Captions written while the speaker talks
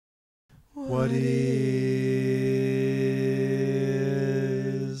What is...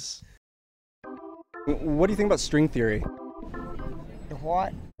 What do you think about string theory?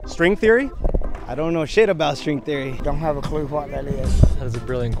 What? String theory? I don't know shit about string theory. Don't have a clue what that is. That is a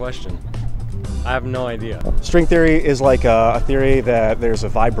brilliant question. I have no idea. String theory is like a theory that there's a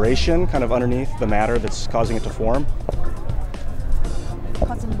vibration kind of underneath the matter that's causing it to form.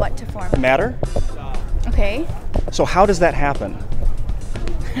 Causing what to form? Matter? Okay. So how does that happen?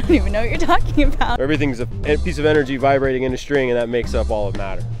 I don't even know what you're talking about. Everything's a piece of energy vibrating in a string, and that makes up all of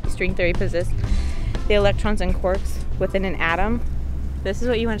matter. String theory possesses the electrons and quarks within an atom. This is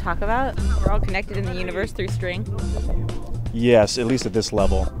what you want to talk about? We're all connected in the universe through string. Yes, at least at this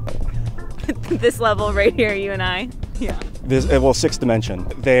level. This level right here, you and I. Yeah. This, well, sixth dimension.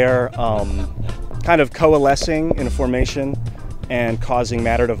 They're kind of coalescing in a formation and causing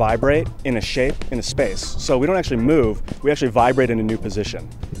matter to vibrate in a shape, in a space. So we don't actually move, we actually vibrate in a new position.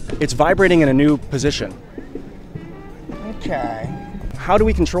 It's vibrating in a new position. Okay. How do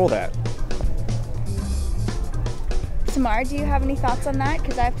we control that? Samar, do you have any thoughts on that?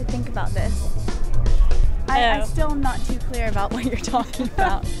 Because I have to think about this. I'm still not too clear about what you're talking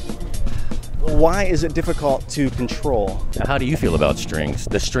about. Why is it difficult to control? How do you feel about strings,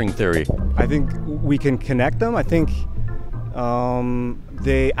 the string theory? I think we can connect them. I think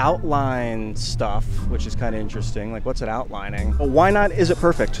they outline stuff, which is kind of interesting. Like, what's it outlining? But why not is it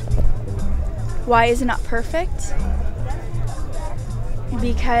perfect? Why is it not perfect?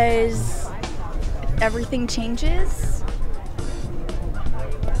 Because everything changes.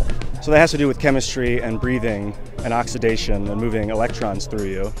 So that has to do with chemistry and breathing and oxidation and moving electrons through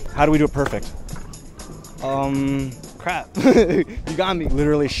you. How do we do it perfect? Crap. You got me.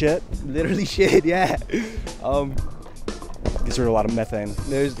 Literally shit? Literally shit, yeah. Gets rid of a lot of methane.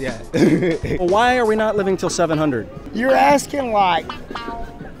 There's, yeah. Well, why are we not living till 700? You're asking like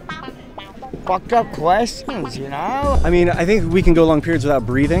fucked up questions, you know? I mean, I think we can go long periods without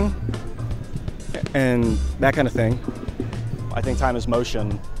breathing and that kind of thing. I think time is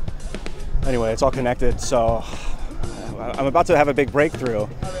motion. Anyway, it's all connected, so I'm about to have a big breakthrough. Oh,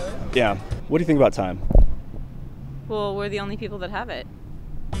 really? Yeah. What do you think about time? Well, we're the only people that have it.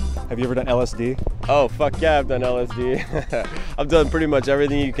 Have you ever done LSD? Oh, fuck yeah, I've done LSD. I've done pretty much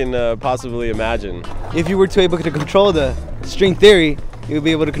everything you can possibly imagine. If you were to be able to control the string theory, you would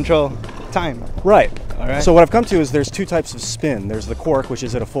be able to control time. Right. All right. So what I've come to is there's two types of spin. There's the quark, which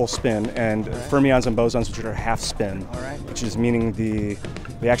is at a full spin, and fermions and bosons, which are half spin, which is meaning the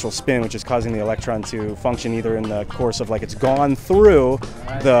actual spin, which is causing the electron to function either in the course of like it's gone through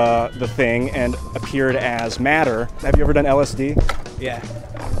the thing and appeared as matter. Have you ever done LSD? Yeah.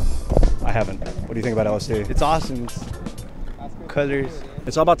 I haven't. What do you think about LSD? It's awesome. It's colors.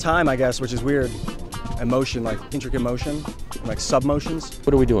 It's all about time, I guess, which is weird. And motion, like intricate motion, like submotions.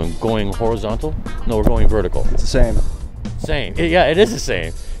 What are we doing? Going horizontal? No, we're going vertical. It's the same. Same. Yeah, it is the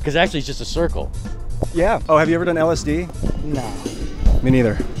same. Because actually it's just a circle. Yeah. Oh, have you ever done LSD? No. Me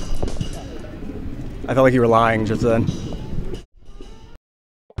neither. I felt like you were lying just then.